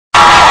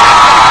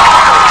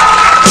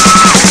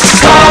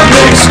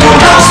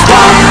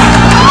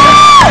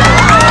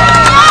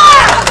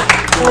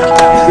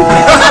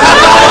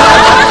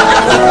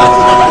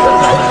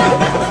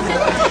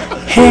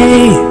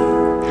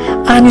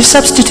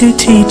substitute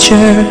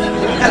teacher.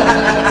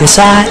 Yes,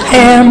 I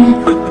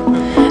am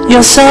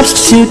your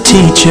substitute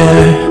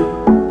teacher.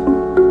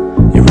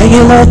 Your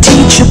regular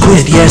teacher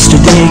quit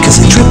yesterday 'cause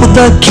they tripled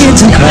the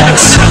kids in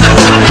class.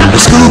 The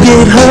school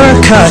gave her a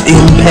cut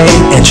in pay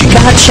and she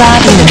got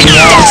shot in the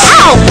ass.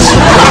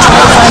 They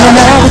tried to find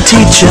another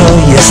teacher,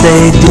 yes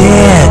they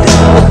did.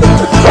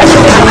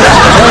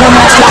 No one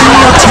wants to be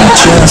a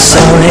teacher,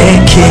 sorry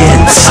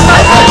kids.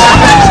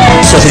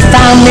 So they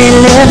found me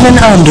living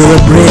under a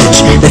bridge.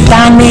 They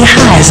found me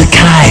high as a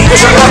kite.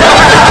 They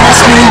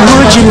asked me,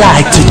 would you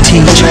like to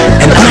teach?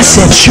 And I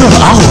said, sure,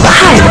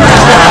 alright.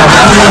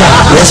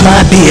 Where's my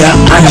beer?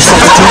 I'm your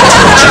substitute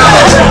teacher.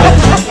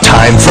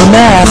 Time for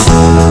math.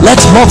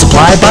 Let's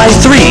multiply by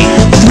 3.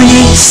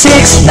 3,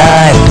 6,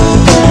 9.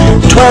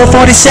 12,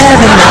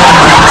 47, 9.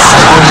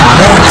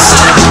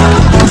 Next.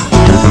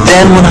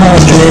 Then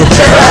 100.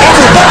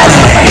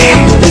 Everybody.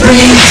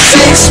 3,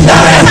 6,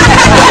 9.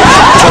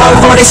 12,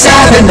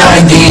 47,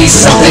 90.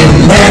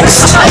 Something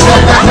next.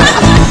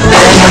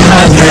 Then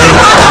 100.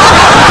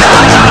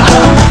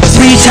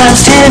 3 times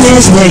 10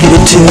 is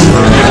 -2.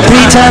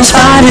 3 times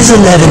 5 is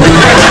 11.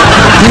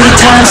 3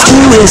 times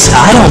 2 is,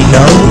 I don't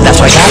know. That's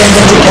why I got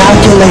invented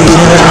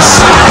calculators.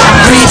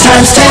 3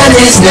 times 10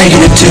 is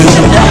 -2.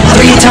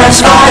 3 times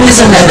 5 is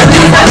 11.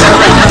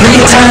 3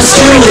 times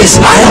 2 is,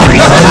 I don't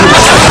know.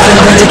 That's why I got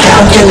invented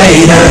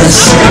calculators.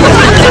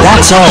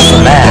 That's all for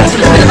math.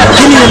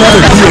 Give me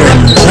another beer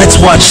and let's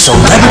watch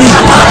Celebrity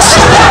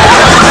Boxing.